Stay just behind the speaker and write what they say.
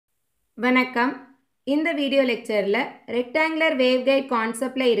வணக்கம். இந்த வீடியோ லெக்சரில் ரெக்டாங்குலர் வேவ்கைட்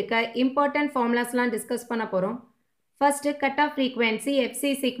கான்செப்டில் இருக்க இம்பார்ட்டன்ட் ஃபார்முலாஸ்லாம் டிஸ்கஸ் பண்ண போகிறோம். First cut off frequency FC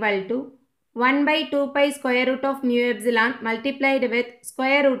is equal to 1 by 2 pi square root of mu epsilon multiplied with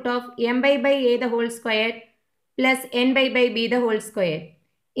square root of m by a the whole squared plus n by b the whole squared.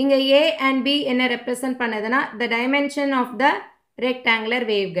 இங்கே a and b என்ன represent பண்ணதுனா the dimension of the rectangular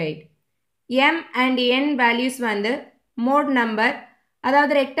waveguide. m and n values வந்து mode number,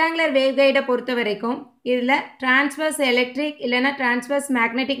 அதாவது rectangular வேவ்கைடை பொறுத்த வரைக்கும் இதில் transverse electric இல்லைனா transverse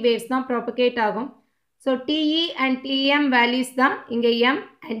magnetic waves தான் propagate ஆகும். So TE and TM values தான் இங்கே M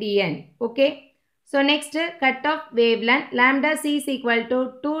and N. Okay, so next cut off wave length lambda c is equal to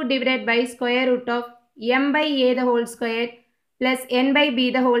 2 divided by square root of m by a the whole squared plus n by b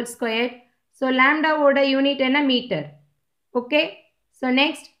the whole squared. So லாம்டாவோட unit என்ன? Metre. Okay, so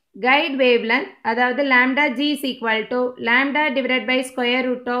next guide wavelength, அதாவது lambda g is equal to lambda divided by square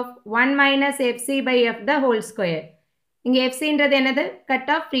root of 1 minus fc by f the whole square. இங்கே fc ன்றது என்னது? cut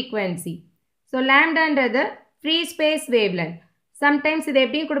off frequency. So lambda ன்றது free space wavelength. Sometimes இது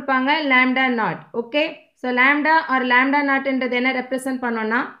எப்படி கொடுப்பாங்க? lambda naught. Okay, so lambda or lambda naught ன்றது என்ன represent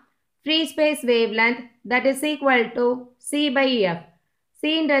பண்ணோம்னா free space wavelength that is equal to c by f.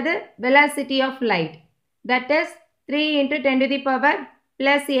 c ன்றது velocity of light, that is 3 into 10 to the power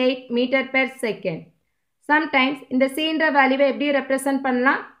plus 8 meter per second. Sometimes இந்த c வேல்யூவை எப்படி represent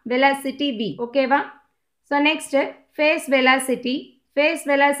பண்ணலாம்? velocity v. ஓகேவா? So next phase velocity. Phase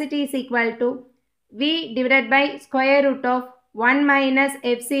velocity is equal to v divided by square root of 1 minus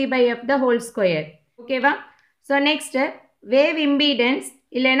fc by f the whole square. ஓகேவா? So next wave impedance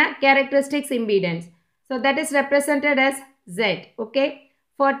இல்லைனா characteristics impedance. So that is represented as z. Okay,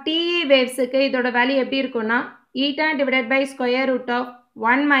 for TE wavesக்கு இதோட value எப்படி இருக்கும்னா eta divided by square root of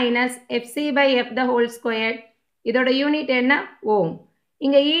 1 minus fc by f the whole square. இதோட unit என்ன? ஓம்.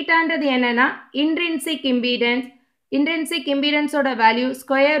 இங்க ஈட்டான்றது என்னன்னா intrinsic impedance. Intrinsic impedance ஓட value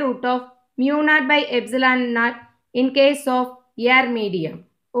square root of mu naught by epsilon naught in case of air medium.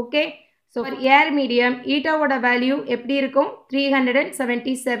 Okay, so for air medium eta ஓட value எப்படி இருக்கும்?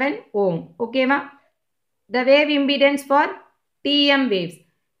 377 ohm. ஓகேவா? The wave impedance for TM waves.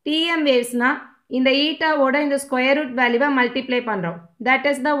 TM wavesனா இந்த ஈட்டாவோட இந்த square root வேல்யூவை multiply பண்ணுறோம். That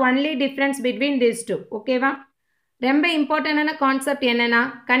is the only difference between this two. ஓகேவா? ரொம்ப இம்பார்ட்டண்டான கான்செப்ட் என்னென்னா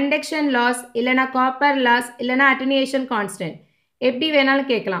கண்டக்ஷன் லாஸ் இல்லைனா காப்பர் லாஸ் இல்லைனா அட்டென்யூவேஷன் கான்ஸ்டன்ட் எப்படி வேணாலும்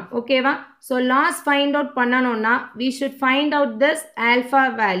கேட்கலாம். ஓகேவா? ஸோ லாஸ் ஃபைண்ட் அவுட் பண்ணணும்னா we should find out this alpha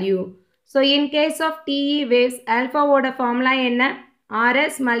value. So in case of TE waves ஆல்ஃபாவோட formula என்ன?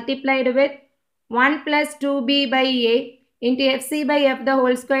 RS multiplied with 1 plus 2b by a into fc by f the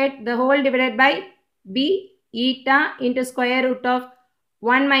whole squared the whole divided by b eta into square root of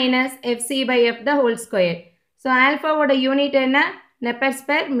 1 minus fc by f the whole square. So alpha ஓட unit என்ன? nepers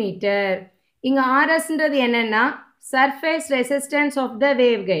per meter. இங்க RS ன்றது என்னன்னா surface resistance of the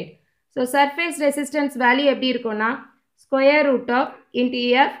waveguide. So surface resistance value எப்படி இருக்கும்னா square root of into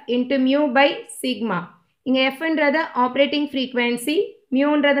f into mu by sigma. இங்க f ன்றது operating frequency,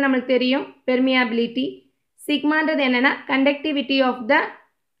 mu ன்றது நமக்கு தெரியும் permeability, சிக்மான்றது என்னன்னா conductivity of the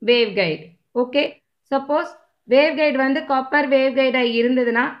waveguide. Okay, suppose waveguide வந்து காப்பர் waveguide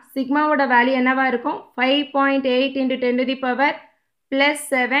இருந்ததுன்னா சிக்மாவோட வேல்யூ என்னவா இருக்கும்? 5.8 into 10 to the power plus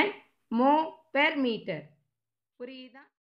 7 mho per meter. புரியுதா?